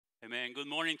Amen. Good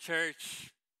morning,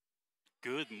 church.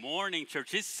 Good morning,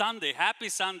 church. It's Sunday. Happy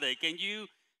Sunday. Can you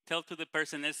tell to the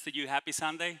person next to you, Happy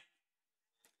Sunday?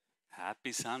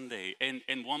 Happy Sunday. And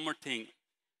one more thing.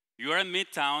 You're in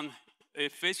Midtown.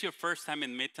 If it's your first time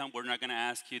in Midtown, we're not going to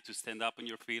ask you to stand up on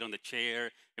your feet on the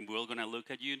chair and we're going to look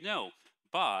at you. No.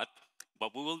 But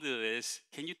what we will do is,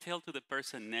 can you tell to the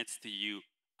person next to you,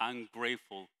 I'm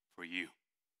grateful for you?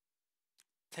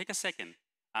 Take a second.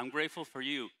 I'm grateful for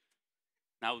you.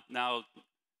 Now,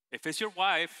 if it's your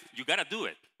wife, you gotta do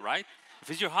it, right?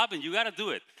 If it's your husband, you gotta do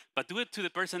it. But do it to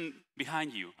the person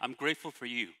behind you. I'm grateful for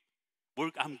you.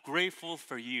 I'm grateful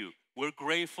for you. We're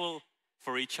grateful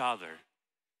for each other.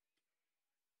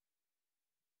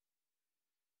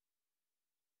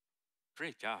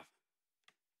 Great job.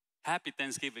 Happy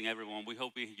Thanksgiving, everyone. We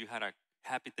hope you had a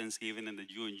happy Thanksgiving and that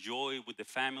you enjoy with the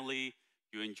family,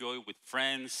 you enjoy with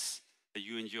friends, that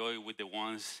you enjoy with the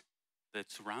ones that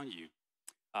surround you.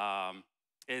 Um,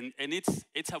 and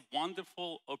it's a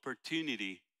wonderful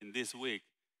opportunity in this week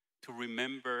to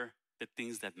remember the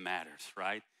things that matters,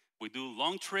 right? We do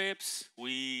long trips,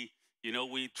 we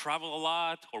travel a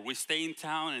lot, or we stay in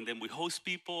town and then we host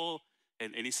people,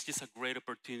 and it's just a great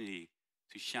opportunity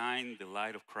to shine the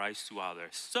light of Christ to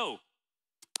others. So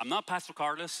I'm not Pastor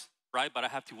Carlos, right? But I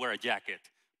have to wear a jacket.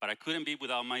 But I couldn't be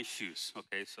without my shoes.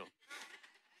 Okay, so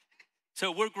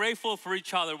we're grateful for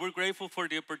each other. We're grateful for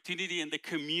the opportunity and the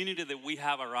community that we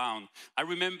have around. I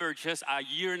remember just a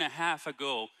year and a half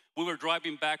ago, we were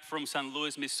driving back from St.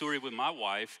 Louis, Missouri with my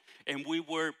wife, and we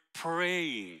were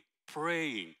praying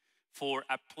for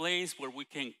a place where we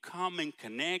can come and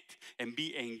connect and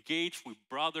be engaged with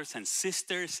brothers and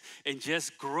sisters and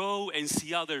just grow and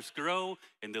see others grow.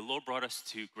 And the Lord brought us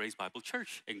to Grace Bible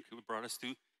Church, and He brought us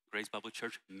to Grace Bible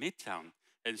Church Midtown.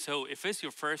 And so if it's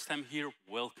your first time here,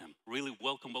 welcome. Really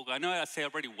welcome, welcome. I know I say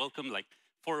already welcome like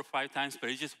 4 or 5 times,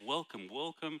 but it's just welcome.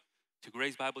 Welcome to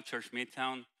Grace Bible Church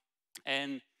Midtown.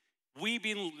 And we've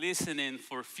been listening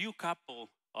for a few couple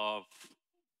of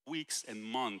weeks and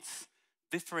months,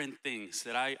 different things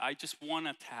that I just want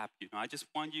to tap. I just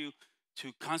want you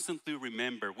to constantly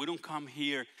remember. We don't come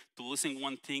here to listen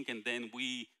one thing and then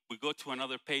we go to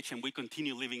another page and we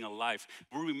continue living a life.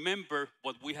 We remember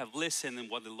what we have listened and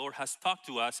what the Lord has talked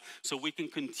to us so we can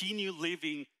continue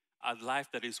living a life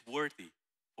that is worthy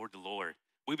for the Lord.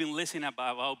 We've been listening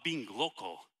about being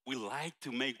local. We like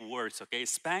to make words, okay?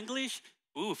 Spanglish,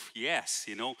 oof, yes,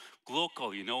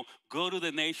 local, go to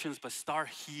the nations, but start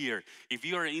here. If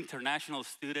you're an international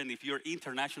student, if you're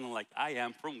international like I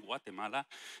am from Guatemala,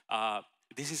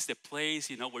 this is the place,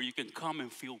 where you can come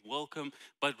and feel welcome.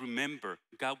 But remember,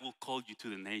 God will call you to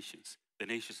the nations. The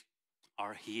nations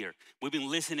are here. We've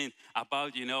been listening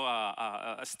about,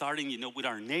 starting, with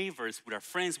our neighbors, with our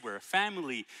friends, with our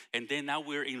family, and then now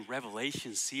we're in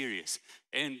Revelation series.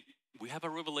 And we have a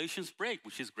Revelations break,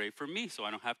 which is great for me, so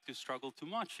I don't have to struggle too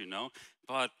much,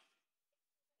 But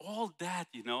all that,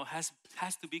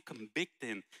 has to be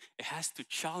convicting. It has to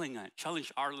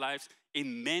challenge our lives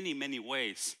in many, many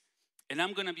ways. And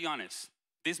I'm gonna be honest,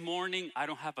 this morning I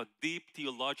don't have a deep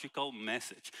theological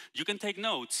message. You can take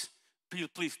notes.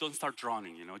 Please don't start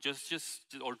drawing, just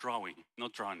or drawing,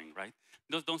 not drawing, right?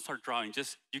 Don't start drawing.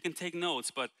 Just you can take notes,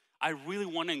 but I really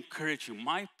want to encourage you.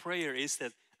 My prayer is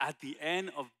that at the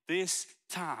end of this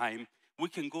time, we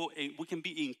can go and we can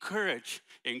be encouraged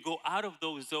and go out of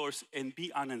those doors and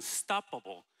be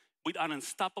unstoppable with an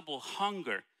unstoppable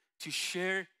hunger to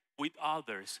share with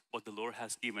others what the Lord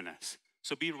has given us.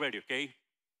 So be ready, okay?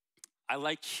 I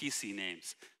like cheesy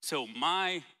names. So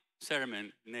my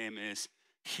sermon name is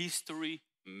History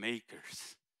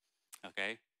Makers,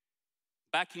 okay?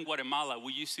 Back in Guatemala,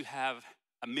 we used to have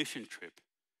a mission trip,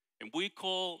 and we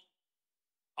call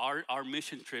our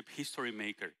mission trip History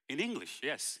Maker. In English,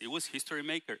 yes, it was History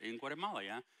Maker in Guatemala,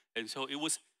 yeah? And so it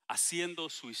was Haciendo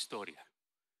su historia.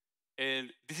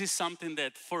 And this is something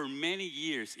that for many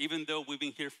years, even though we've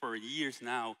been here for years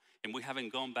now and we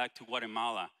haven't gone back to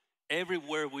Guatemala,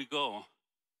 everywhere we go,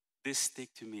 this stick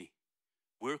to me.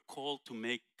 We're called to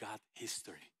make God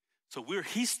history. So we're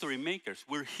history makers.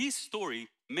 We're his story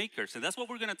makers. And that's what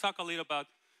we're going to talk a little about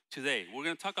today. We're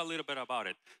going to talk a little bit about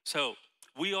it. So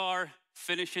we are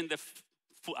finishing the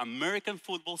American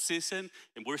football season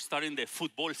and we're starting the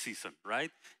football season,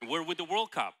 right? And we're with the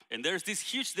World Cup. And there's this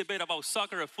huge debate about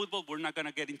soccer and football. We're not going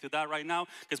to get into that right now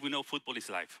because we know football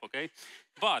is life, okay?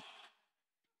 But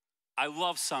I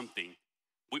love something.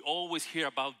 We always hear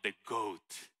about the goat,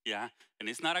 yeah? And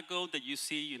it's not a goat that you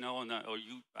see, I don't know,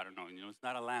 it's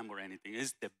not a lamb or anything.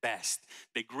 It's the best,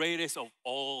 the greatest of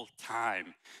all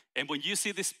time. And when you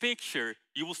see this picture,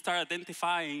 you will start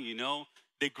identifying,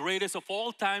 the greatest of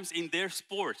all times in their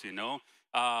sport,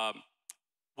 Um,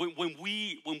 when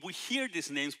we hear these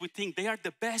names, we think they are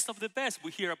the best of the best.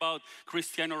 We hear about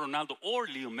Cristiano Ronaldo or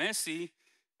Leo Messi.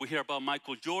 We hear about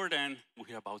Michael Jordan. We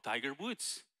hear about Tiger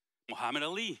Woods, Muhammad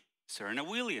Ali, Serena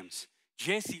Williams,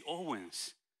 Jesse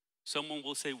Owens. Someone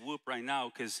will say whoop right now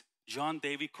because John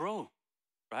David Crow,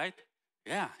 right?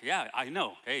 Yeah, yeah, I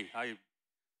know. Hey,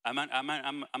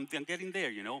 I'm getting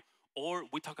there, you know. Or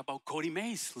we talk about Cody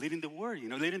Mays leading the word, you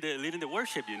know, leading the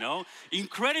worship, you know.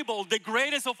 Incredible, the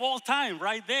greatest of all time,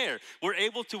 right there. We're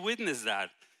able to witness that.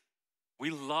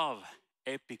 We love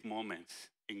epic moments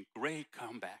and great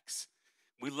comebacks.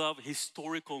 We love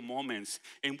historical moments,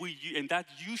 and that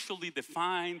usually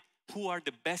define who are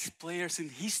the best players in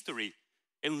history.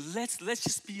 And let's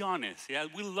just be honest. Yeah,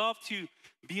 we love to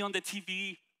be on the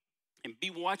TV and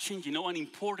be watching, you know, an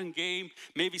important game,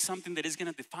 maybe something that is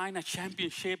going to define a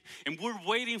championship, and we're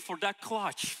waiting for that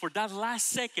clutch, for that last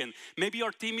second. Maybe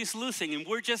our team is losing, and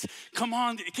we're just, come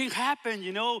on, it can happen,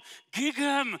 you know, gig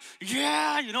 'em,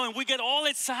 yeah, you know, and we get all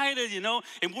excited, you know,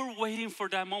 and we're waiting for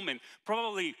that moment.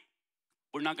 Probably,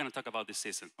 we're not going to talk about this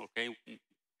season, okay?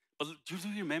 But do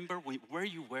you remember where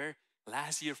you were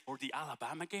last year for the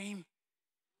Alabama game?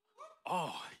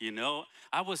 Oh, you know,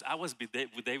 I was with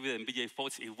David and BJ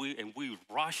Folks, and we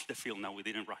rushed the field. No, we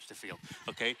didn't rush the field,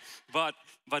 okay? But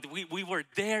we were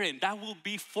there, and that will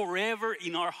be forever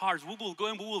in our hearts. We will go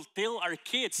and we will tell our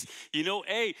kids, you know,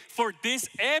 hey, for this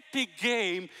epic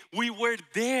game, we were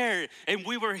there and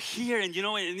we were here, and you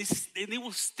know, and it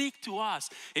will stick to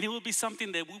us, and it will be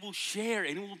something that we will share,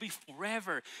 and it will be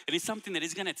forever, and it's something that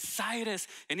is gonna excite us,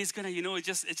 and it's gonna, you know, it's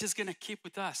just gonna keep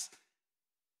with us.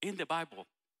 In the Bible,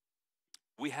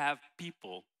 we have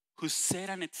people who set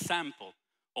an example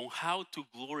on how to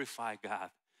glorify God.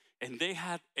 And they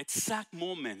had exact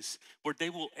moments where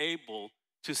they were able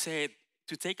to say,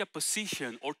 to take a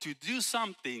position or to do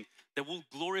something that will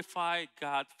glorify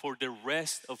God for the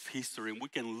rest of history. And we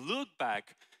can look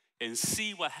back and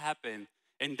see what happened.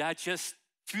 And that just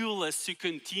fuels us to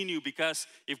continue, because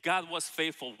if God was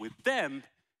faithful with them,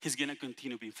 He's gonna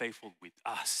continue being faithful with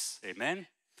us. Amen?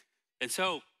 And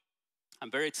so, I'm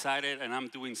very excited, and I'm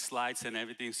doing slides and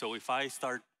everything. So if I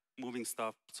start moving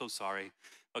stuff, so sorry.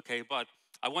 Okay, but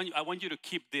I want you to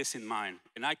keep this in mind.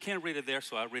 And I can't read it there,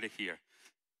 so I'll read it here.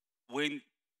 When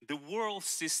the world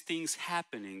sees things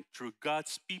happening through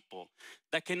God's people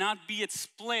that cannot be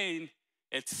explained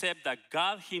except that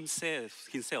God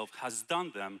himself has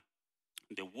done them,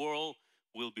 the world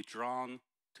will be drawn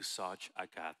to such a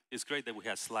God. It's great that we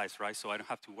have slides, right? So I don't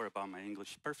have to worry about my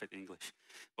English, perfect English.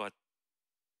 But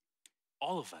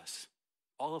all of us,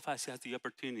 all of us has the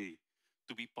opportunity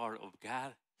to be part of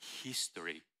God's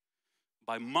history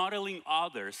by modeling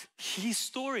others His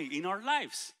story in our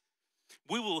lives.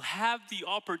 We will have the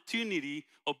opportunity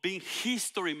of being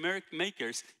history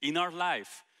makers in our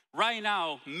life. Right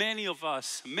now, many of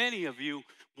us, many of you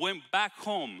went back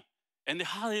home, and the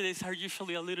holidays are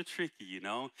usually a little tricky, you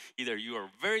know. Either you are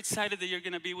very excited that you're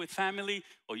gonna be with family,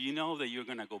 or you know that you're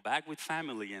gonna go back with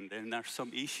family, and then there's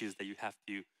some issues that you have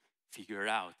to figure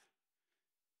out.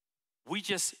 We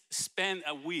just spend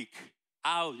a week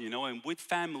out, you know, and with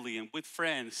family and with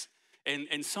friends.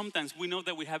 And sometimes we know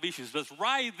that we have issues, but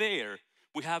right there,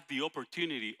 we have the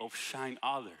opportunity of to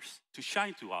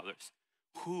shine to others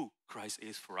who Christ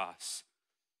is for us.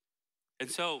 And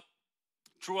so,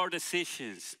 through our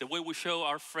decisions, the way we show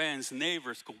our friends,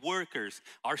 neighbors, coworkers,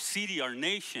 our city, our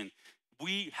nation,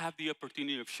 we have the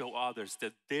opportunity to show others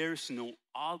that there's no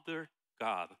other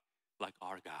God like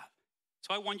our God.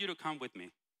 So I want you to come with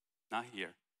me. Not here.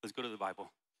 Let's go to the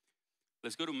Bible.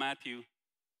 Let's go to Matthew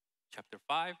chapter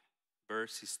 5,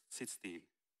 verse 16.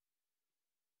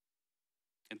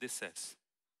 And this says,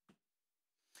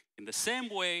 in the same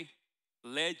way,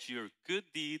 let your good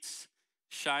deeds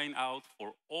shine out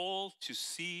for all to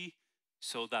see,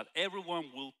 so that everyone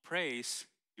will praise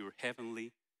your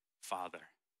heavenly Father.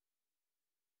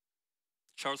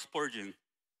 Charles Spurgeon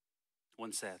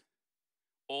once said,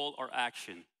 all our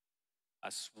action,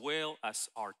 as well as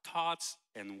our thoughts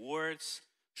and words,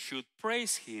 should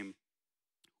praise Him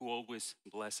who always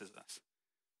blesses us.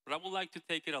 But I would like to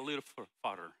take it a little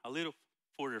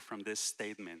further from this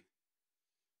statement.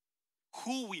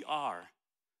 Who we are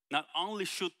not only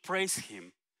should praise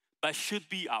Him, but should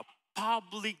be a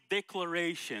public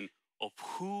declaration of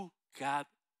who God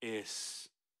is.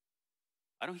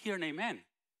 I don't hear an amen,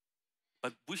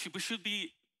 but we should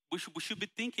be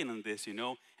thinking on this, you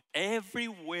know.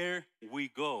 Everywhere we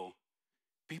go,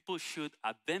 people should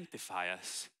identify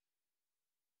us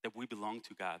that we belong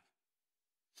to God.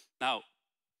 Now,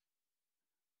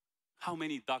 how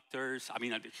many doctors, I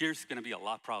mean, here's gonna be a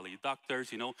lot probably,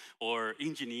 doctors, you know, or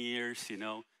engineers, you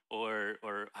know,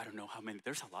 or I don't know how many.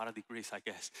 There's a lot of degrees, I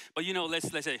guess. But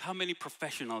let's say how many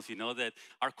professionals that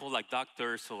are called like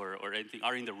doctors or anything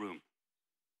are in the room.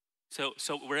 So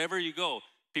wherever you go,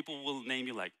 people will name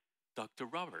you like Dr.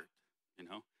 Robert,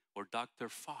 or Dr.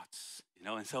 Fox,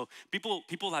 and so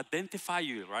people identify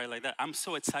you right like that. I'm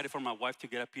so excited for my wife to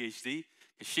get a PhD.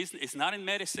 It's not in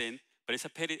medicine, but it's a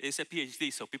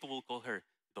PhD, so people will call her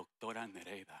Doctora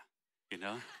Nereida, you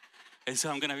know. And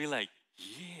so I'm gonna be like,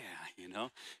 yeah,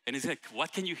 And it's like,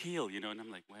 what can you heal, And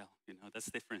I'm like, well, that's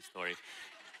a different story.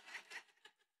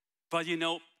 But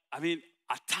I mean,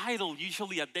 a title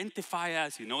usually identify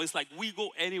us, It's like we go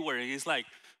anywhere, and it's like,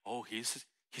 oh, he's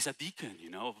a deacon,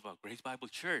 of Grace Bible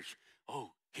Church.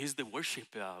 Oh, he's the worship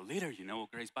leader,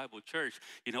 of Grace Bible Church,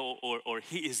 or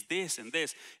he is this and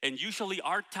this. And usually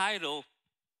our title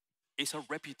is a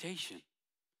reputation.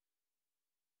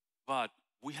 But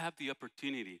we have the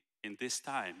opportunity in this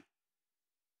time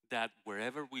that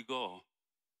wherever we go,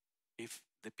 if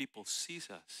the people sees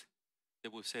us, they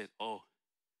will say, oh,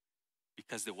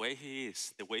 because the way he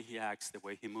is, the way he acts, the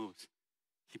way he moves,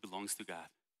 he belongs to God.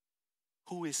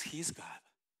 Who is his God?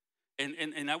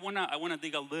 And I wanna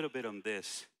dig a little bit on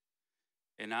this.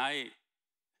 And I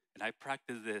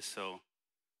practice this, so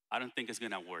I don't think it's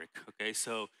gonna work. Okay,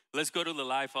 so let's go to the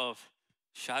life of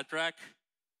Shadrach,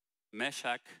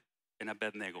 Meshach, and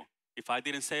Abednego. If I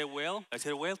didn't say it well, I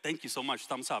said it well. Thank you so much.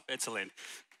 Thumbs up. Excellent.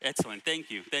 Excellent.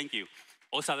 Thank you. Thank you.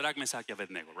 O Shadrach, Meshach, y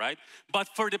Abednego, right? But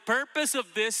for the purpose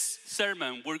of this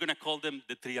sermon, we're gonna call them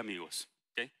the three amigos.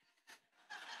 Okay?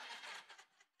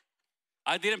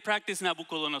 I didn't practice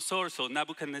Nabucodonosor, so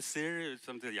Nebuchadnezzar,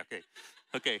 something. Okay.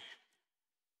 Okay.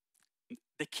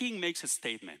 The king makes a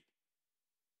statement.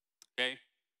 Okay?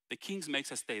 The king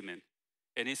makes a statement,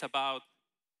 and it's about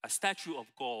a statue of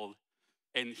gold,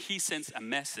 and he sends a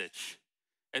message.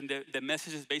 And the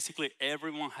message is basically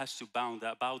everyone has to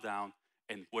bow down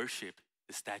and worship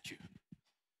the statue.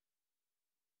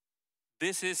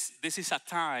 This is a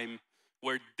time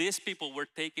where these people were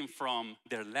taken from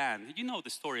their land. You know the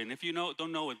story, and if you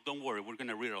don't know it, don't worry, we're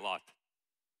gonna read a lot.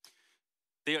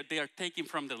 They are taken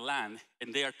from their land,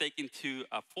 and they are taken to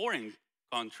a foreign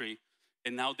country,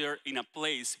 and now they're in a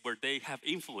place where they have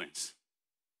influence.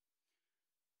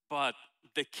 But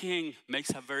the king makes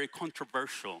a very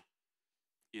controversial,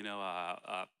 he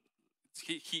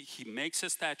makes a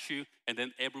statue, and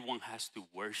then everyone has to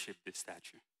worship this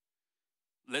statue.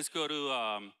 Let's go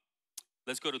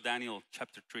to Daniel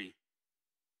chapter 3,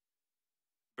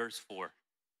 verse 4.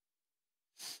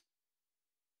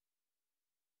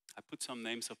 I put some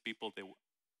names of people that,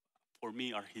 for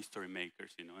me, are history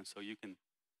makers, and so you can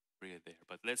read it there.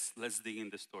 But let's dig in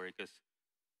the story, because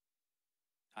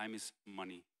time is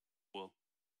money. Well,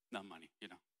 not money,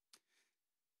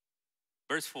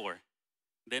 Verse 4.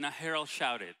 Then a herald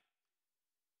shouted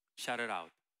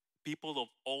out, people of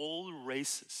all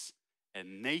races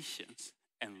and nations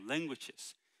and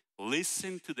languages,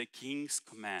 listen to the king's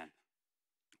command.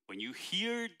 When you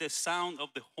hear the sound of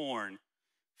the horn,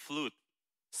 flute,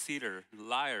 cedar,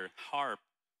 lyre, harp,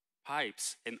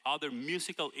 pipes, and other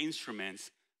musical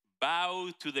instruments,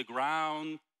 bow to the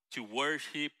ground to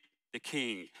worship the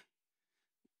king,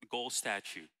 the gold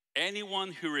statue.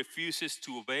 Anyone who refuses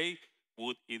to obey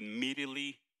would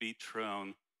immediately be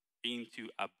thrown into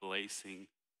a blazing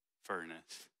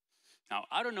furnace. Now,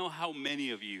 I don't know how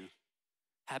many of you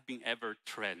have been ever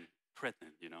threatened,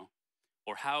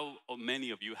 or how many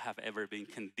of you have ever been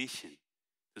conditioned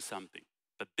to something.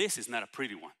 But this is not a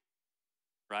pretty one,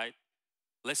 right?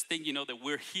 Let's think, that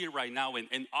we're here right now,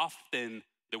 and often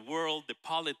the world, the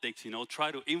politics,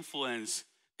 try to influence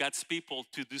God's people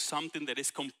to do something that is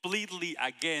completely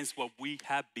against what we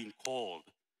have been called.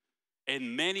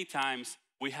 And many times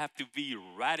we have to be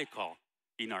radical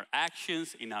in our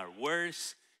actions, in our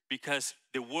words, because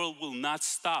the world will not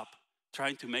stop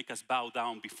trying to make us bow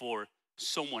down before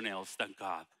someone else than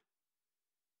God.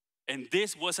 And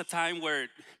this was a time where,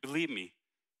 believe me,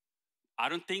 I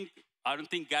don't think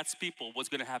God's people was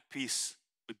gonna have peace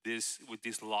with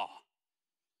this law.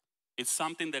 It's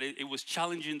something that it was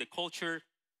challenging the culture.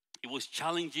 It was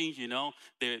challenging,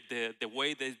 the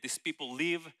way that these people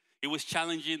live. It was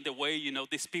challenging the way,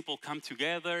 these people come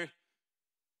together.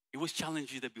 It was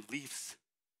challenging the beliefs.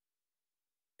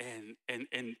 And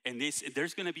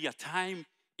there's gonna be a time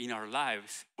in our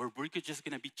lives where we're just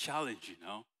gonna be challenged,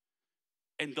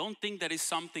 And don't think that it's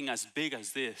something as big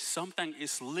as this. Sometimes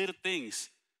it's little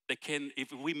things that can,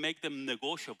 if we make them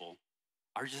negotiable,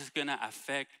 are just gonna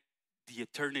affect the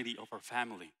eternity of our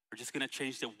family. Are just gonna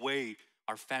change the way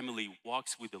our family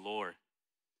walks with the Lord.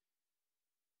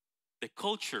 The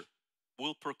culture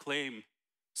will proclaim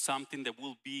something that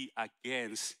will be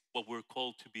against what we're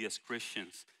called to be as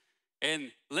Christians.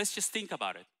 And let's just think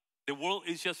about it. The world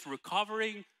is just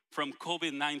recovering from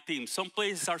COVID-19. Some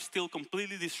places are still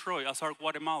completely destroyed, as our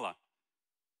Guatemala.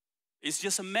 It's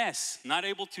just a mess, not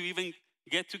able to even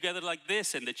get together like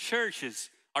this. And the churches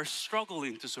are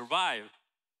struggling to survive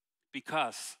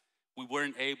because we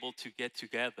weren't able to get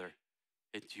together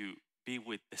and to be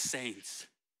with the saints.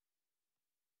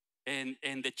 And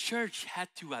the church had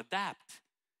to adapt.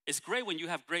 It's great when you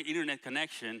have great internet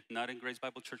connection, not in Grace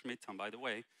Bible Church Midtown, by the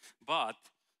way, but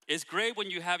it's great when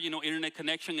you have, internet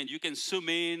connection and you can zoom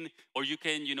in or you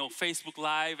can, Facebook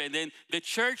Live, and then the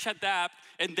church adapt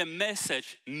and the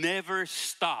message never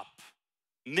stop.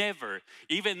 Never.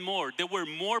 Even more, there were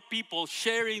more people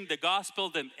sharing the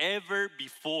gospel than ever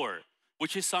before,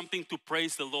 which is something to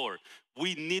praise the Lord.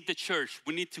 We need the church.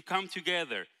 We need to come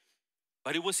together.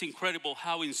 But it was incredible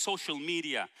how in social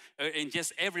media and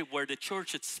just everywhere the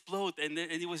church exploded, and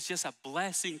it was just a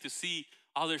blessing to see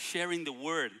others sharing the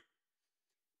word.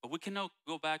 But we cannot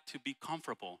go back to be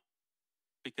comfortable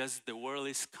because the world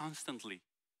is constantly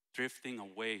drifting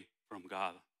away from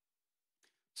God.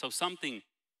 So something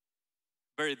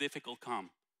very difficult come.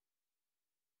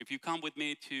 If you come with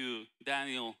me to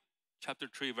Daniel chapter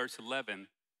 3, verse 11,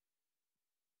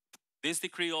 this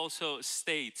decree also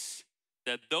states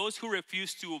that those who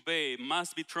refuse to obey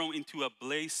must be thrown into a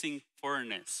blazing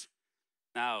furnace.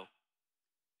 Now,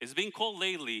 it's been cold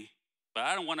lately, but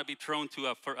I don't want to be thrown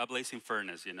to a blazing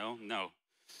furnace, no.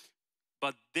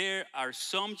 But there are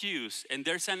some Jews, and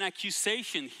there's an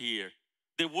accusation here.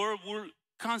 The word will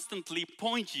constantly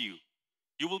point you.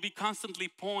 You will be constantly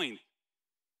point.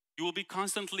 You will be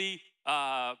constantly,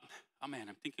 I'm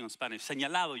thinking in Spanish,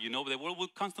 señalado, The word will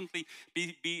constantly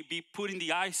be putting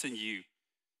the eyes on you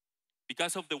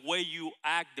because of the way you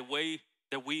act, the way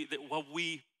that what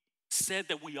we said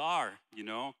that we are,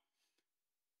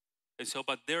 And so,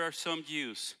 but there are some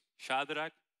Jews,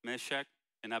 Shadrach, Meshach,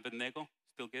 and Abednego,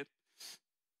 still good,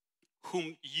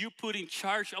 whom you put in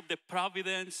charge of the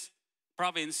province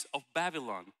of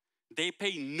Babylon. They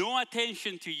pay no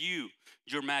attention to you,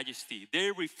 your majesty.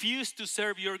 They refuse to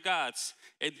serve your gods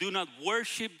and do not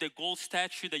worship the gold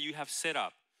statue that you have set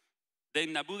up.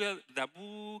 Then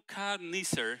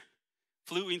Nebuchadnezzar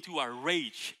flew into a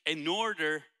rage in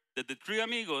order that the three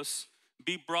amigos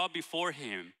be brought before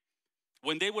him.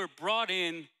 When they were brought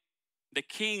in, the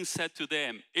king said to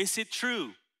them, "Is it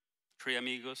true, three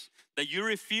amigos, that you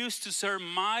refuse to serve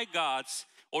my gods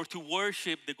or to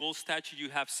worship the gold statue you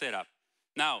have set up?"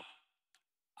 Now,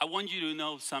 I want you to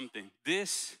know something.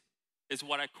 This is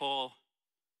what I call,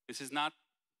 this is not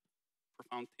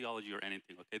profound theology or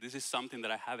anything, okay? This is something that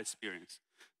I have experienced.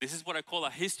 This is what I call a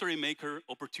history maker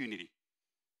opportunity,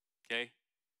 okay?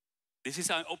 This is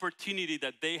an opportunity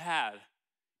that they had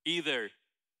either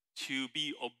to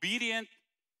be obedient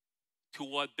to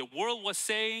what the world was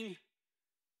saying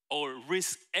or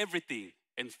risk everything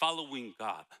and following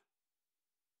God.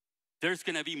 There's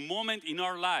gonna be a moment in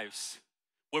our lives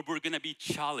where we're gonna be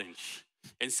challenged.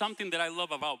 And something that I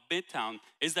love about Midtown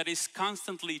is that it's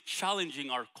constantly challenging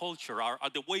our culture,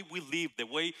 the way we live, the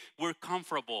way we're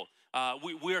comfortable.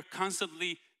 We are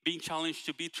constantly being challenged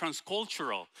to be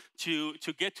transcultural,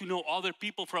 to get to know other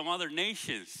people from other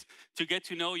nations, to get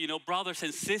to know, brothers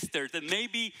and sisters that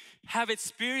maybe have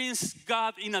experienced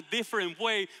God in a different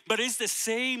way, but it's the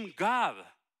same God.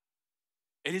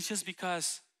 And it's just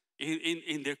because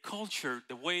in their culture,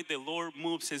 the way the Lord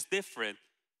moves is different.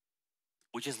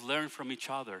 We just learn from each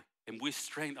other and we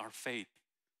strengthen our faith.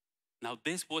 Now,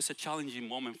 this was a challenging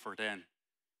moment for them.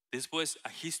 This was a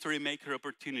history maker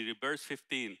opportunity. Verse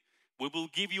 15, we will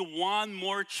give you one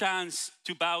more chance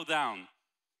to bow down.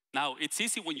 Now, it's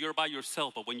easy when you're by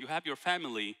yourself, but when you have your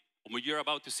family, when you're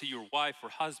about to see your wife or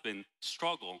husband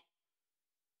struggle,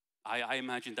 I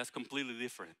imagine that's completely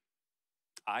different.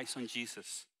 Eyes on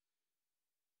Jesus.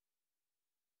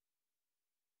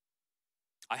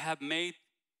 I have made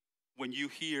when you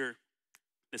hear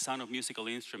the sound of musical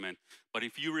instrument, but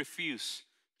if you refuse,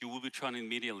 you will be thrown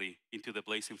immediately into the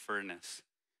blazing furnace.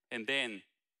 And then,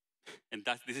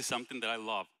 this is something that I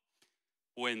love,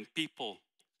 when people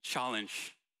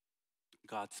challenge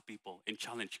God's people and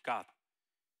challenge God,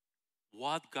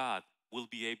 what God will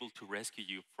be able to rescue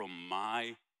you from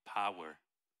my power?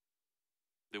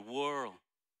 The world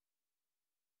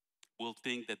will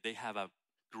think that they have a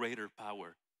greater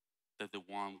power than the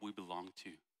one we belong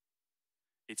to.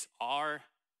 It's our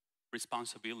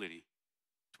responsibility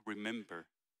to remember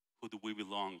who do we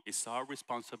belong. It's our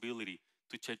responsibility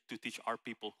to teach our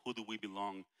people who do we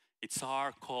belong. It's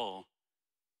our call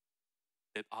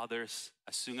that others,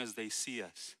 as soon as they see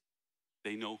us,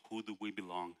 they know who do we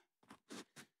belong.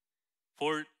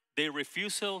 For their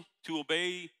refusal to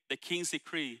obey the king's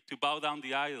decree to bow down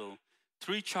the idol,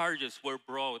 3 charges were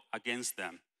brought against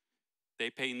them. They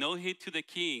paid no heed to the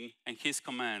king and his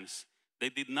commands. They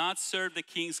did not serve the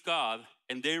king's God,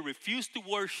 and they refused to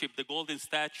worship the golden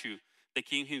statue the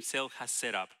king himself has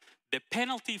set up. The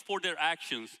penalty for their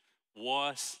actions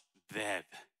was death.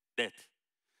 Death.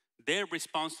 Their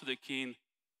response to the king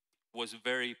was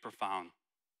very profound.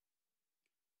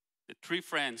 The 3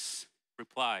 friends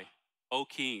replied, "O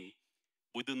king,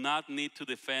 we do not need to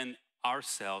defend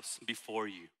ourselves before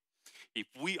you. If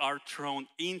we are thrown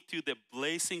into the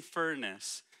blazing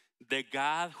furnace, the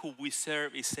God who we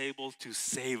serve is able to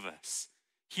save us.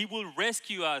 He will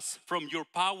rescue us from your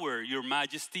power, your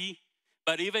majesty.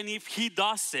 But even if he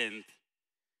doesn't,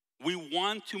 we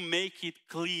want to make it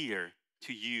clear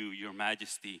to you, your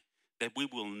majesty, that we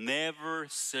will never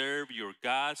serve your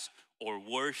gods or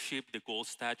worship the gold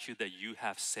statue that you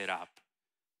have set up.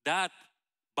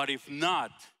 But if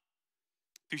not,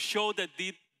 to show that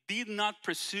they did not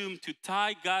presume to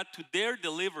tie God to their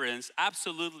deliverance,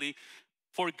 absolutely,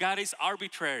 for God is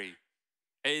arbitrary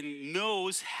and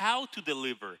knows how to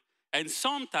deliver, and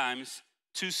sometimes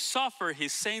to suffer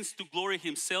his saints to glory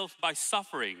himself by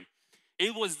suffering.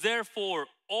 It was therefore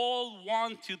all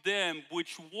one to them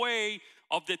which way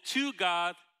of the two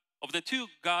God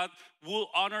will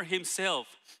honor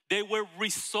himself. They were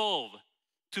resolved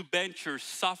to venture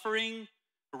suffering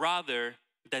rather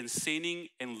than sinning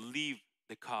and leave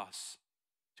the cause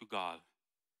to God.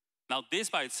 Now, this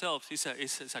by itself is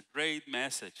a great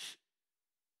message.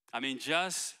 I mean,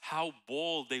 just how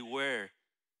bold they were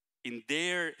in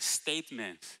their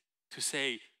statement to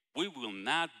say, we will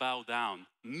not bow down.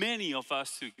 Many of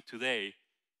us today,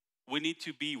 we need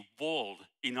to be bold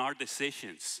in our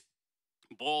decisions,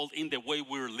 bold in the way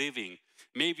we're living.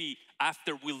 Maybe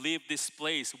after we leave this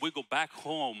place, we go back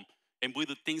home and we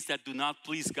do things that do not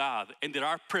please God and that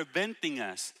are preventing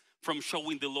us from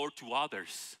showing the Lord to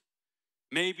others.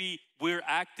 Maybe we're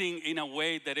acting in a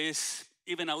way that is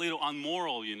even a little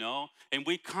unmoral, and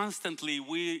we constantly,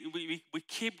 we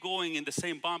keep going in the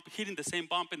same bump, hitting the same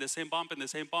bump and the same bump and the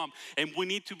same bump. And we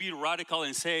need to be radical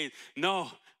and say,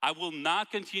 no, I will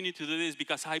not continue to do this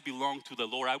because I belong to the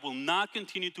Lord. I will not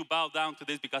continue to bow down to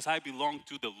this because I belong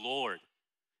to the Lord.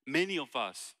 Many of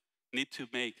us need to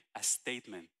make a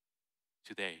statement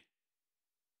today.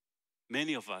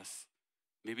 Many of us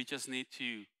maybe just need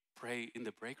to pray in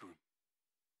the break room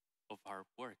of our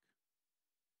work.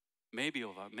 Maybe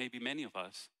many of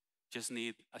us just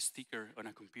need a sticker on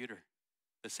a computer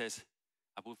that says,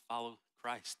 I will follow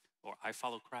Christ, or I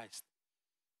follow Christ.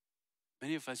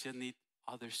 Many of us just need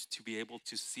others to be able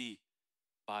to see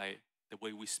by the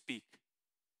way we speak,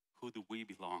 who do we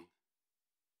belong.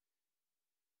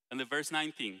 And the verse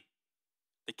 19,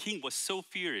 the king was so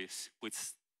furious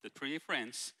with the 3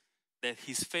 friends that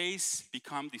his face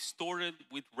became distorted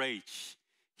with rage.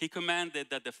 He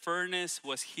commanded that the furnace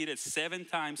was heated 7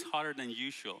 times hotter than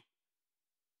usual.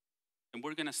 And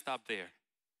we're going to stop there.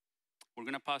 We're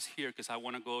going to pause here because I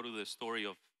want to go to the story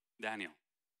of Daniel.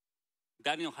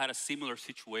 Daniel had a similar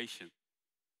situation.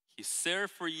 He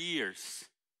served for years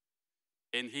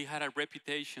and he had a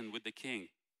reputation with the king.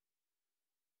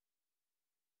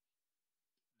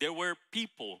 There were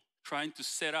people trying to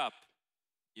set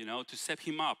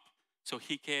him up so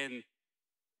he can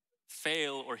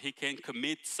fail or he can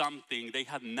commit something. They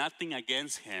had nothing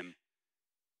against him.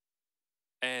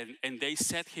 And they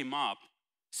set him up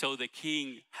so the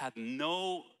king had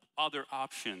no other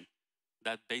option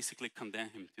that basically condemn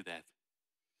him to death.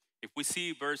 If we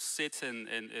see verse 6 and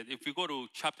if we go to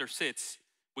chapter 6,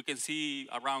 we can see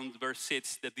around verse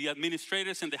 6 that the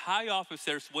administrators and the high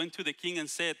officers went to the king and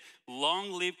said,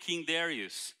 "Long live King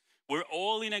Darius. We're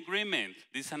all in agreement."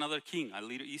 This is another king, a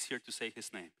little easier to say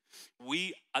his name.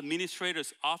 "We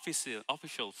administrators,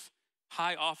 officials,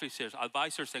 high officers,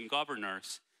 advisors, and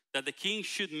governors, that the king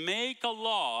should make a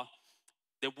law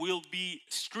that will be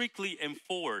strictly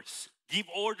enforced. Give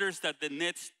orders that the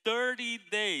next 30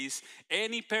 days,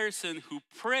 any person who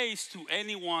prays to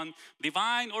anyone,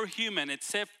 divine or human,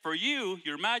 except for you,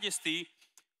 your majesty,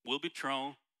 will be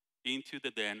thrown into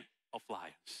the den of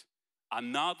lions."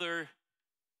 Another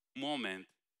moment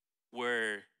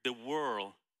where the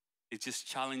world is just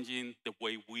challenging the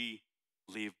way we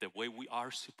live, the way we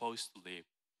are supposed to live.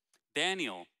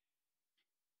 Daniel,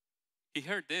 he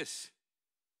heard this.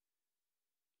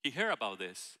 He heard about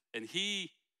this, and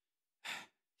he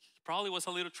probably was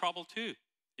a little troubled too,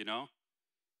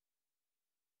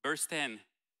 Verse 10,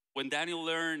 when Daniel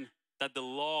learned that the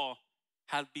law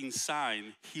had been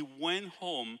signed, he went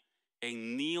home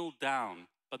and kneeled down,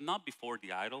 but not before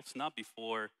the idols, not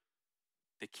before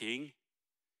the king.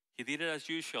 He did it as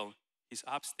usual. He's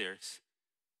upstairs.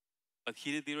 But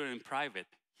he did it in private.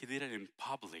 He did it in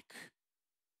public.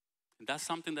 And that's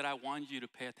something that I want you to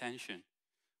pay attention.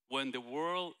 When the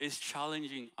world is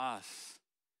challenging us,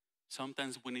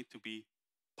 sometimes we need to be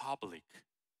public.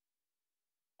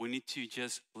 We need to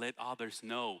just let others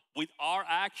know with our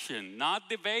action, not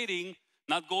debating,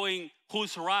 not going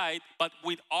who's right, but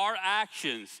with our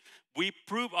actions, we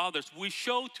prove others, we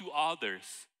show to others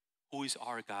who is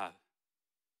our God.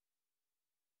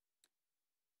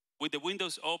 With the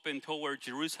windows open toward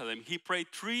Jerusalem, he prayed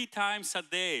 3 times a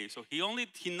day. So he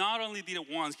not only did it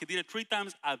once, he did it 3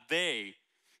 times a day,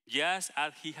 just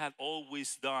as he had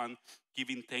always done,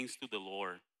 giving thanks to the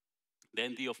Lord.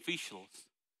 Then the officials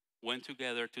went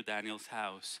together to Daniel's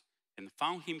house and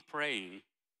found him praying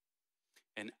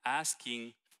and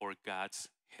asking for God's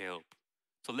help.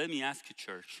 So let me ask you,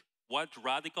 church, what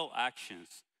radical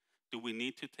actions do we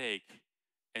need to take?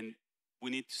 And we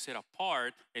need to set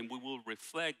apart, and we will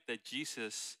reflect that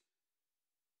Jesus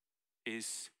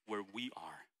is where we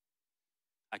are.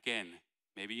 Again,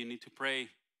 maybe you need to pray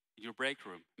in your break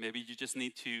room. Maybe you just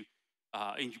need to,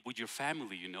 with your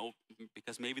family,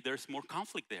 because maybe there's more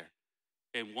conflict there.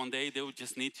 And one day they will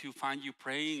just need to find you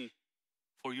praying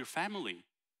for your family.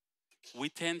 We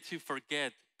tend to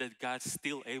forget that God's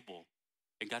still able,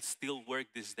 and God still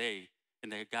works this day,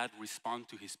 and that God responds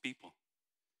to his people.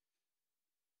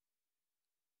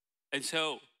 And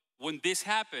so when this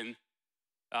happened,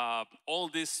 all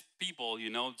these people,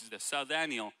 that saw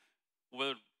Daniel,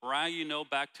 were run,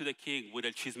 back to the king with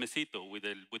a chismecito,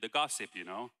 with the gossip,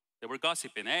 They were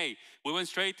gossiping. Hey, we went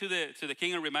straight to the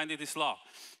king and reminded this law.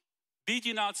 Did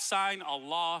you not sign a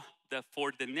law that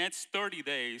for the next 30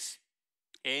 days,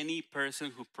 any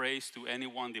person who prays to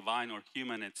anyone divine or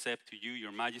human except to you,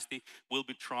 your majesty, will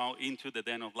be thrown into the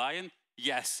den of lions?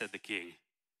 Yes, said the king.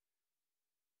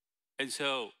 And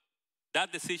so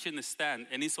that decision stands,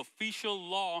 and it's official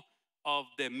law of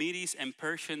the Medes and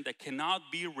Persian that cannot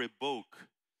be revoked.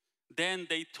 Then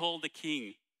they told the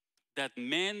king that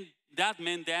man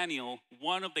Daniel,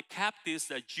 one of the captives,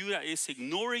 that Judah is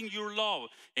ignoring your law,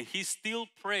 and he still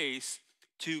prays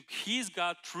to his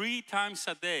God 3 times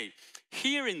a day.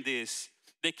 Hearing this,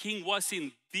 the king was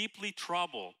in deeply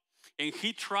trouble, and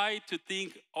he tried to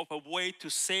think of a way to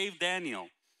save Daniel.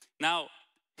 Now,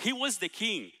 he was the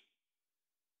king.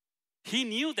 He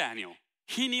knew Daniel.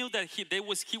 He knew that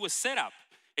he was set up,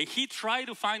 and he tried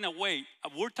to find a way.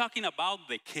 We're talking about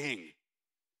the king.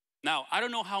 Now, I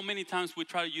don't know how many times we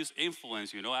try to use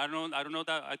influence, I don't know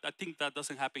that, I think that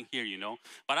doesn't happen here,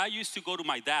 But I used to go to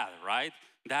my dad, right?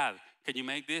 Dad, can you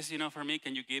make this, for me?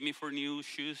 Can you give me for new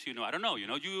shoes? I don't know,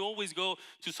 You always go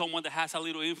to someone that has a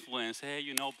little influence. Hey,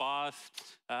 boss,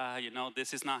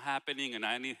 this is not happening and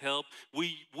I need help.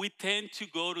 We tend to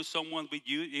go to someone with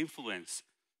youth influence.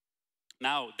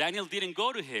 Now, Daniel didn't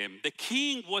go to him. The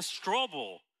king was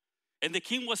troubled, and the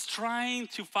king was trying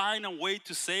to find a way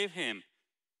to save him.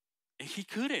 And he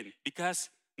couldn't, because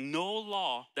no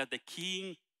law that the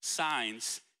king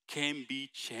signs can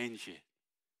be changed.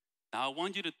 Now, I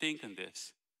want you to think on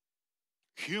this.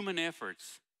 Human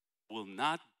efforts will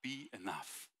not be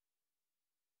enough.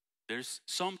 There's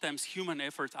sometimes human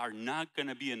efforts are not going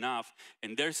to be enough,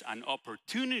 and there's an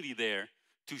opportunity there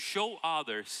to show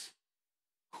others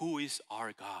who is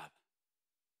our God.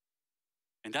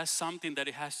 And that's something that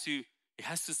it has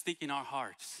to stick in our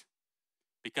hearts,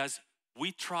 because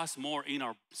we trust more in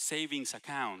our savings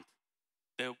account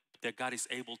that God is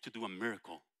able to do a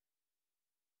miracle.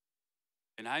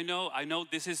 And I know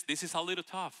this is a little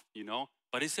tough,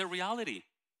 but it's a reality.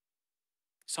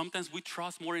 Sometimes we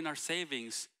trust more in our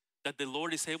savings that the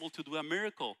Lord is able to do a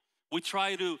miracle. We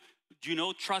try to,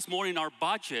 trust more in our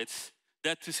budgets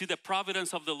that to see the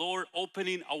providence of the Lord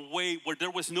opening a way where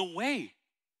there was no way.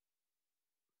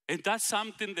 And that's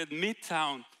something that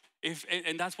Midtown,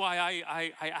 and that's why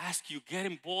I ask you, get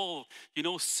involved,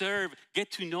 serve, get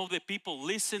to know the people,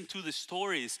 listen to the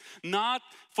stories. Not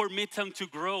for Midtown to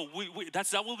grow,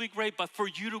 that will be great, but for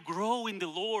you to grow in the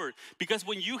Lord. Because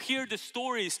when you hear the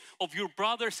stories of your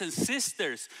brothers and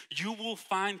sisters, you will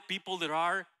find people that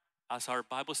are, as our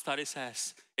Bible study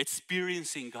says,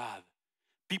 experiencing God.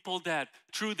 People that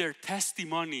through their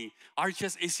testimony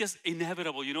it's just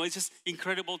inevitable. It's just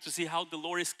incredible to see how the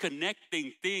Lord is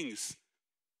connecting things.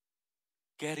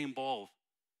 Get involved,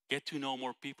 get to know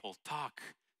more people, talk.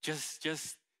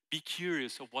 Just be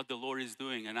curious of what the Lord is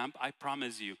doing. And I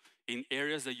promise you, in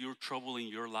areas that you're troubled in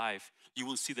your life, you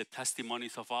will see the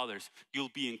testimonies of others.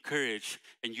 You'll be encouraged,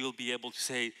 and you'll be able to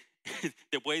say,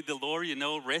 the way the Lord,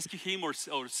 rescue him or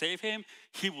save him,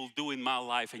 he will do in my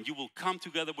life. And you will come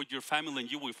together with your family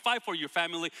and you will fight for your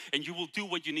family and you will do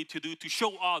what you need to do to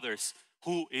show others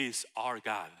who is our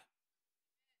God.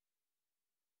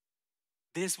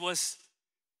 There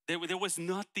was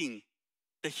nothing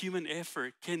the human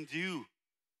effort can do.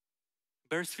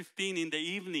 Verse 15, in the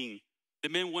evening, the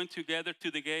men went together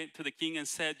to the gate to the king and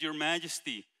said, Your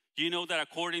Majesty, you know that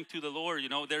according to the Lord,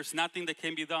 there's nothing that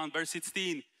can be done. Verse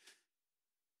 16,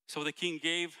 so the king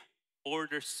gave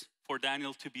orders for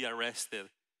Daniel to be arrested.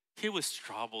 He was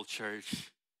troubled,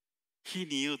 church. He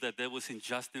knew that there was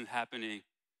injustice happening,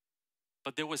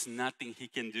 but there was nothing he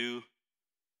can do.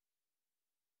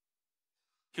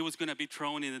 He was going to be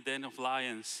thrown in the den of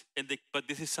lions. But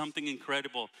this is something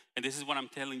incredible. And this is what I'm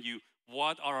telling you.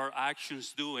 What are our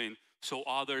actions doing so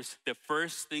others, the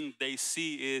first thing they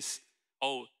see is,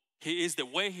 oh, he is the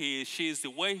way he is, she is the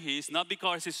way he is, not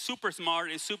because he's super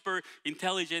smart, is super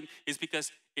intelligent, it's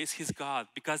because it's his God.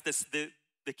 Because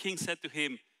the king said to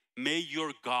him, may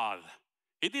your God.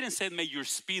 He didn't say, may your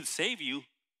speed save you,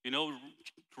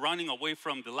 running away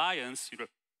from the lions.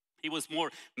 It was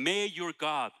more, may your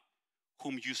God,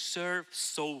 whom you serve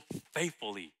so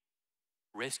faithfully,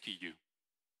 rescue you.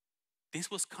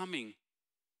 This was coming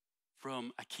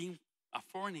from a king, a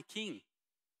foreign king.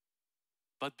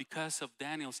 But because of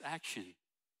Daniel's action,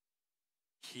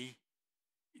 he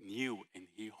knew and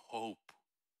he hoped.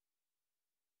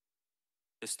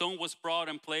 The stone was brought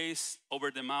and placed over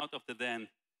the mouth of the den,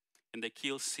 and the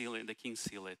king sealed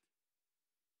it.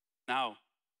 Now,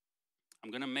 I'm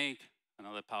going to make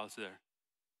another pause there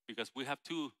because we have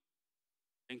two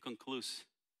inconclusive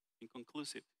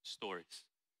stories.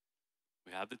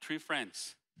 We have the three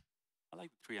friends. I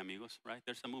like the three amigos, right?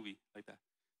 There's a movie like that.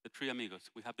 The three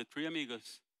amigos. We have the three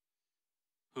amigos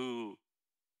who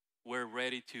were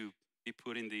ready to be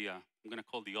put in the, I'm going to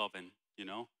call the oven,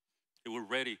 They were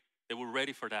ready. They were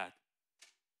ready for that.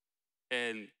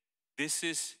 And this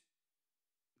is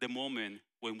the moment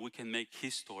when we can make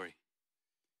his story.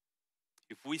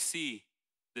 If we see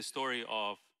the story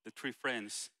of the three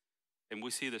friends and we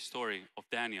see the story of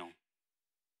Daniel,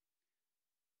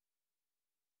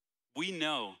 we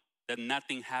know that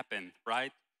nothing happened,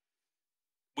 right?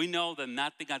 We know that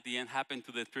nothing at the end happened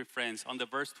to the three friends. On the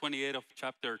verse 28 of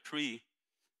chapter 3,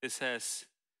 it says,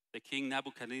 the king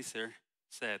Nebuchadnezzar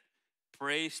said,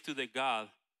 praise to the God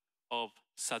of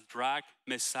Shadrach,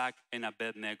 Meshach, and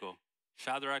Abednego.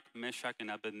 Shadrach, Meshach,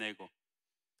 and Abednego.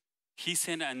 He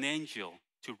sent an angel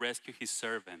to rescue his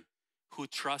servant who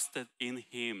trusted in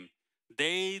him.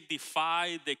 They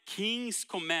defied the king's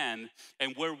command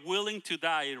and were willing to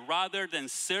die rather than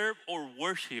serve or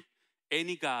worship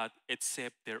any God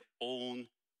except their own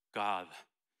God.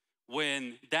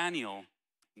 When Daniel,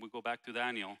 we go back to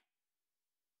Daniel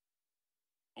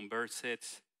on verse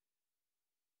 6.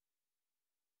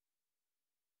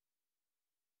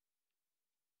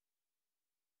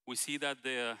 We see that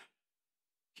the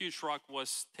huge rock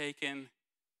was taken,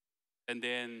 and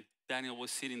then Daniel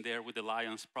was sitting there with the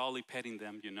lions, probably petting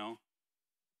them,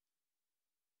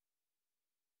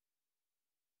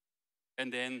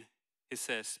 And then it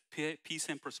says, peace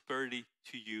and prosperity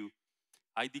to you.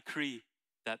 I decree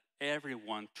that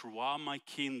everyone throughout my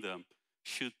kingdom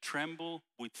should tremble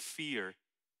with fear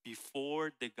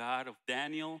before the God of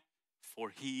Daniel, for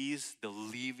he is the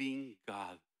living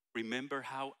God. Remember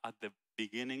how at the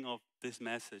beginning of this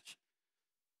message,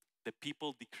 the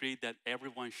people decreed that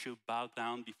everyone should bow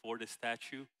down before the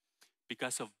statue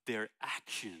because of their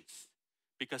actions,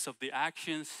 because of the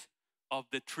actions of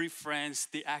the three friends,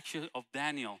 the action of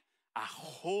Daniel. A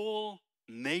whole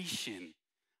nation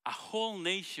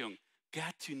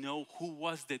got to know who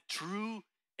was the true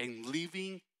and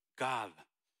living God.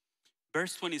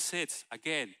 Verse 26,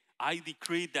 again, I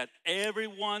decree that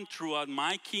everyone throughout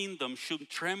my kingdom should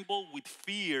tremble with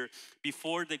fear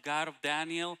before the God of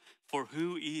Daniel, for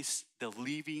who is the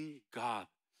living God.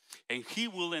 And he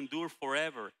will endure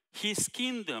forever. His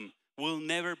kingdom will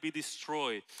never be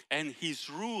destroyed, and his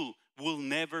rule will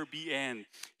never be end.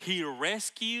 He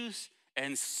rescues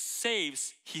and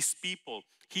saves his people.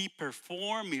 He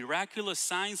performed miraculous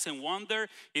signs and wonder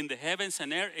in the heavens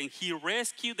and earth, and he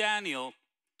rescued Daniel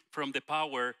from the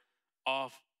power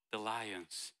of the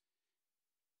lions.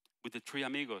 With the three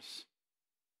amigos,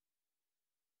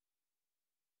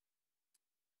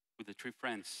 with the three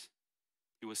friends,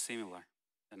 it was similar,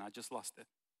 and I just lost it.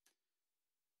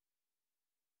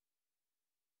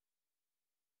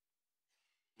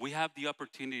 We have the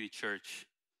opportunity, church,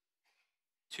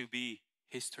 to be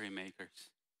history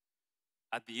makers.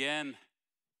 At the end,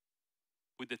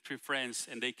 with the three friends,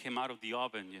 and they came out of the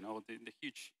oven, the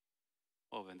huge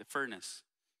oven, the furnace.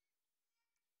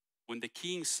 When the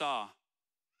king saw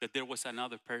that there was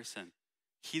another person,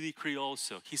 he decreed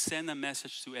also, he sent a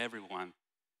message to everyone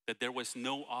that there was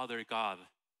no other God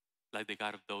like the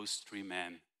God of those three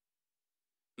men.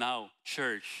 Now,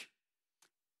 church,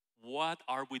 what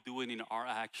are we doing in our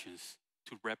actions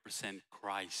to represent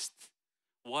Christ?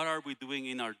 What are we doing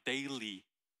in our daily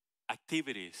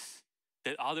activities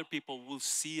that other people will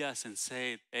see us and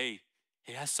say, hey,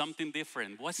 he has something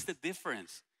different? What's the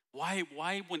difference? Why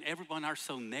when everyone are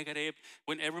so negative,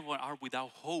 when everyone are without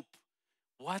hope,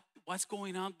 what's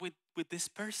going on with this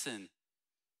person?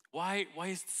 Why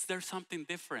is there something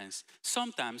different?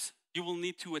 Sometimes you will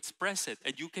need to express it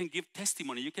and you can give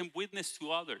testimony, you can witness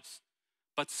to others.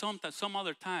 But sometimes, some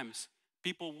other times,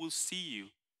 people will see you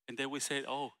and they will say,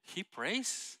 oh, he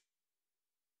prays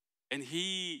and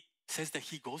he says that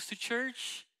he goes to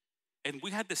church. And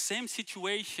we had the same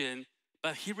situation,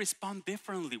 but he responds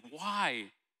differently. Why?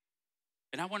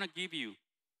 And I want to give you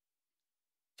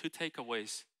two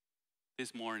takeaways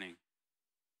this morning.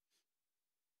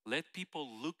 Let people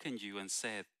look at you and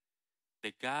say,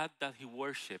 the God that he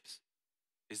worships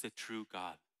is the true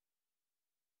God.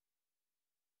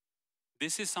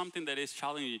 This is something that is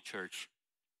challenging church,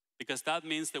 because that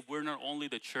means that we're not only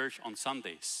the church on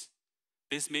Sundays.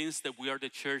 This means that we are the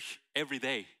church every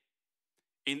day,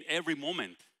 in every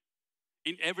moment,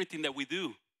 in everything that we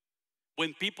do.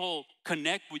 When people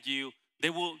connect with you, they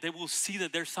will see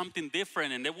that there's something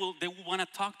different, and they will want to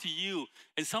talk to you.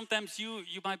 And sometimes you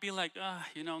might be like,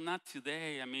 not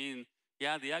today. I mean,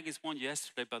 yeah, the Aggies won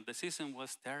yesterday, but the season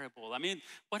was terrible. I mean,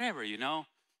 whatever,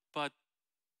 But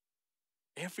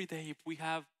every day, if we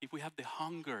have the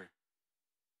hunger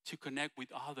to connect with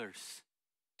others,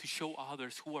 to show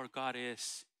others who our God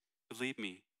is, believe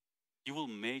me, you will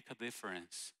make a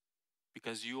difference,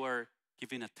 because you are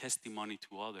giving a testimony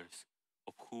to others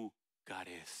of who God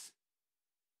is.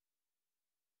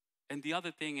 And the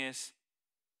other thing is,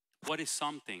 what is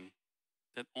something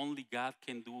that only God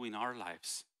can do in our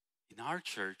lives, in our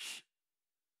church,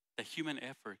 that human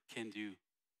effort can do?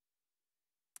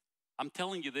 I'm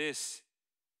telling you this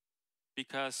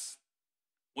because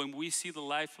when we see the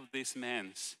life of these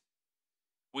men,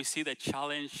 we see the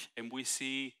challenge and we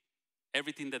see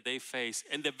everything that they face.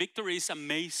 And the victory is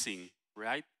amazing,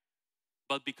 right?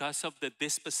 But because of the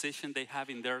disposition they have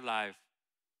in their life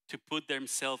to put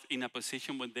themselves in a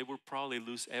position when they will probably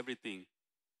lose everything,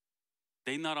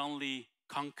 they not only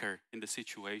conquer in the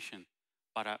situation,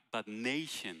 but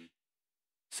nation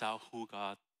saw who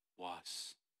God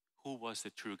was, who was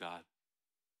the true God.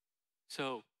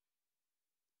 So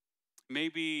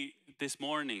maybe this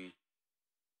morning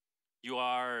you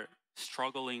are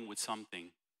struggling with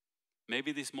something.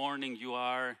 Maybe this morning you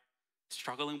are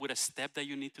struggling with a step that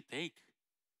you need to take.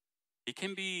 It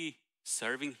can be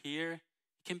serving here.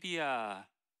 It can be a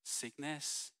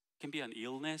sickness. It can be an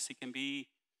illness. It can be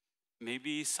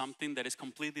maybe something that is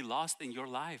completely lost in your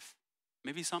life.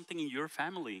 Maybe something in your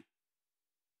family.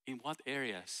 In what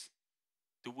areas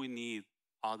do we need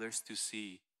others to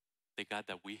see the God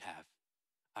that we have?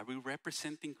 Are we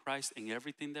representing Christ in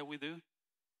everything that we do?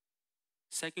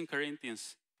 2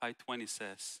 Corinthians 5:20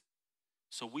 says,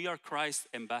 so we are Christ's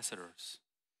ambassadors.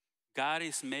 God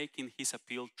is making his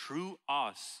appeal through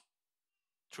us.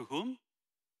 Through whom?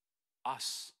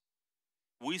 Us.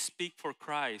 We speak for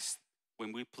Christ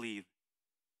when we plead,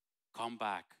 come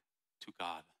back to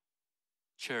God.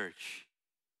 Church,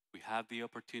 we have the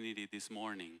opportunity this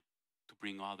morning to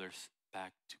bring others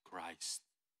back to Christ.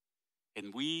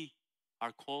 And we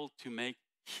are called to make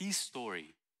his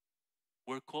story.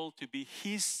 We're called to be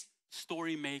his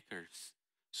story makers,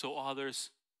 so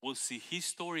others will see his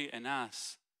story in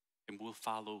us and will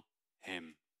follow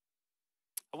him.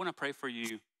 I want to pray for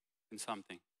you in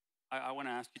something. I want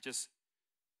to ask you just,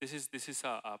 this is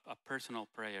a personal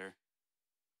prayer.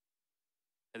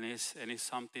 And it's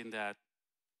something that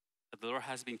the Lord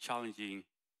has been challenging,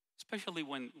 especially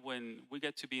when we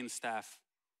get to be in staff.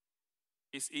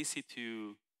 It's easy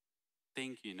to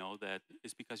think, that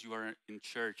it's because you are in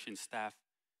church, in staff,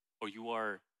 or you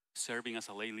are serving as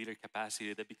a lay leader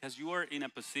capacity, that because you are in a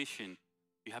position,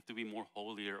 you have to be more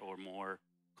holier or more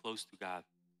close to God.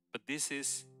 But this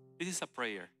is a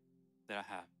prayer that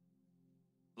I have.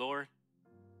 Lord,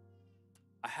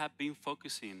 I have been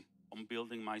focusing on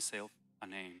building myself a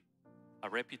name, a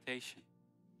reputation,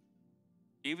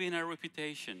 even a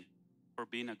reputation for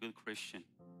being a good Christian.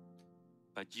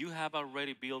 But you have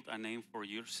already built a name for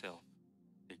yourself,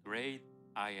 the great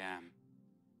I am,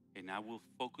 and I will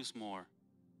focus more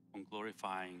on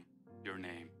glorifying your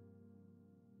name.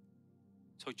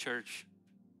 So church,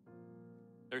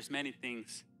 there's many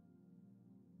things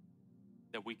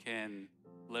that we can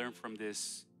learn from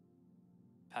this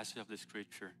passage of the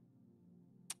scripture.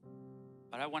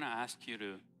 But I want to ask you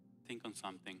to think on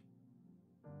something.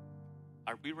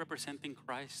 Are we representing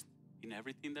Christ in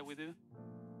everything that we do?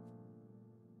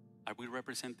 Are we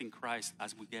representing Christ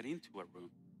as we get into a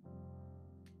room?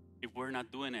 If we're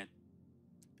not doing it,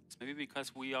 it's maybe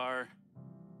because we are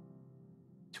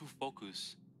too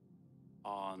focused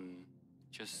on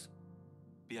just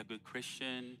be a good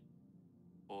Christian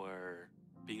or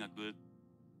being a good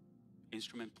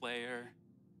instrument player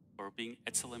or being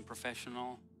excellent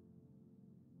professional.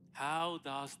 How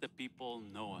does the people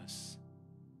know us?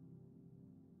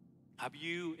 Have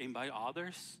you invited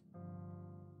others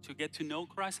to get to know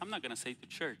Christ? I'm not going to say to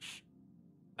church,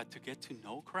 but to get to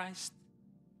know Christ?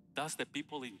 Does the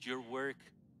people in your work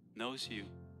knows you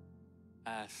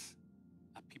as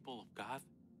a people of God?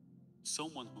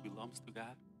 Someone who belongs to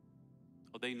God?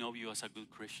 Or they know you as a good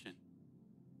Christian?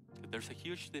 There's a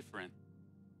huge difference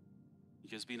in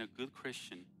just being a good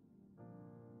Christian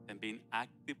and being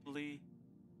actively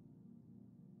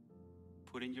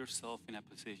putting yourself in a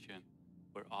position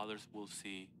where others will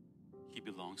see he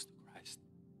belongs to Christ.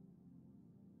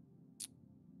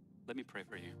 Let me pray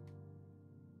for you.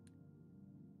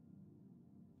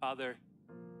 Father,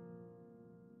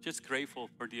 just grateful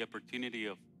for the opportunity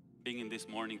of being in this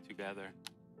morning together.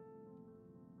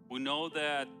 We know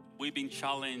that we've been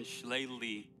challenged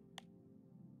lately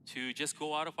to just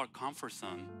go out of our comfort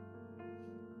zone.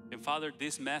 And Father,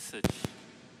 this message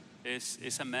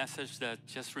is a message that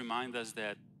just reminds us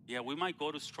that, yeah, we might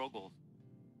go to struggle,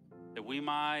 that we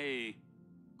might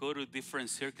go to different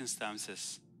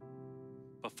circumstances.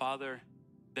 But Father,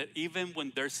 that even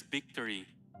when there's victory,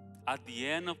 at the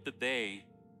end of the day,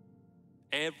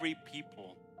 every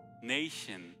people,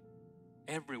 nation,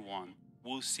 everyone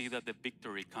will see that the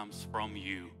victory comes from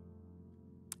you.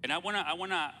 And I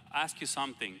wanna ask you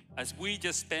something. As we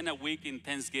just spent a week in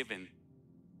Thanksgiving,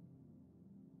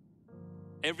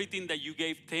 everything that you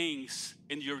gave thanks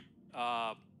in your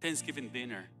Thanksgiving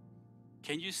dinner,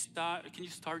 can you start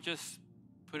just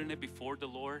putting it before the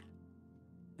Lord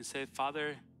and say,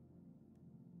 Father,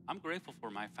 I'm grateful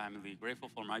for my family, grateful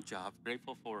for my job,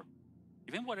 grateful for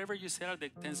even whatever you said at the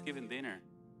Thanksgiving dinner.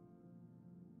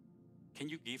 Can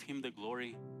you give him the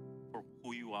glory for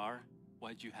who you are,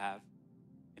 what you have,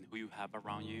 and who you have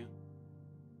around you?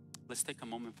 Let's take a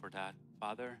moment for that.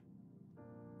 Father,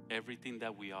 everything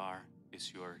that we are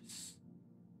is yours.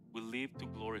 We live to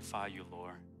glorify you,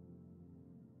 Lord.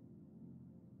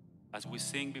 As we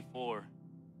sing before,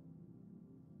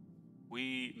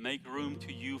 we make room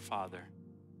to you, Father,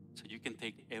 so you can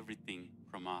take everything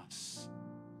from us.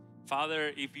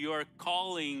 Father, if you are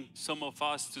calling some of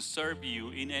us to serve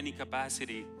you in any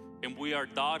capacity and we are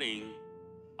doubting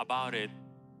about it,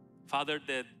 Father,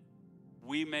 that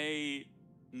we may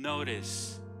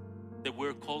notice that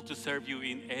we're called to serve you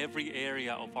in every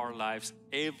area of our lives,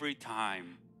 every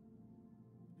time.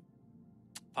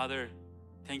 Father,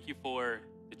 thank you for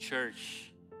the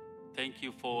church. Thank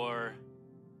you for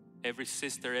every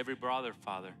sister, every brother,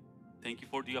 Father. Thank you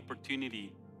for the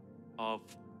opportunity of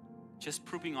just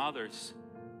proving others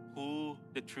who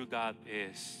the true God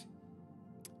is.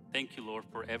 Thank you, Lord,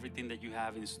 for everything that you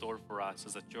have in store for us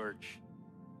as a church.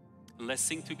 And let's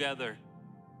sing together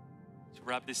to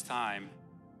wrap this time.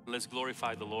 Let's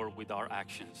glorify the Lord with our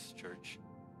actions, church.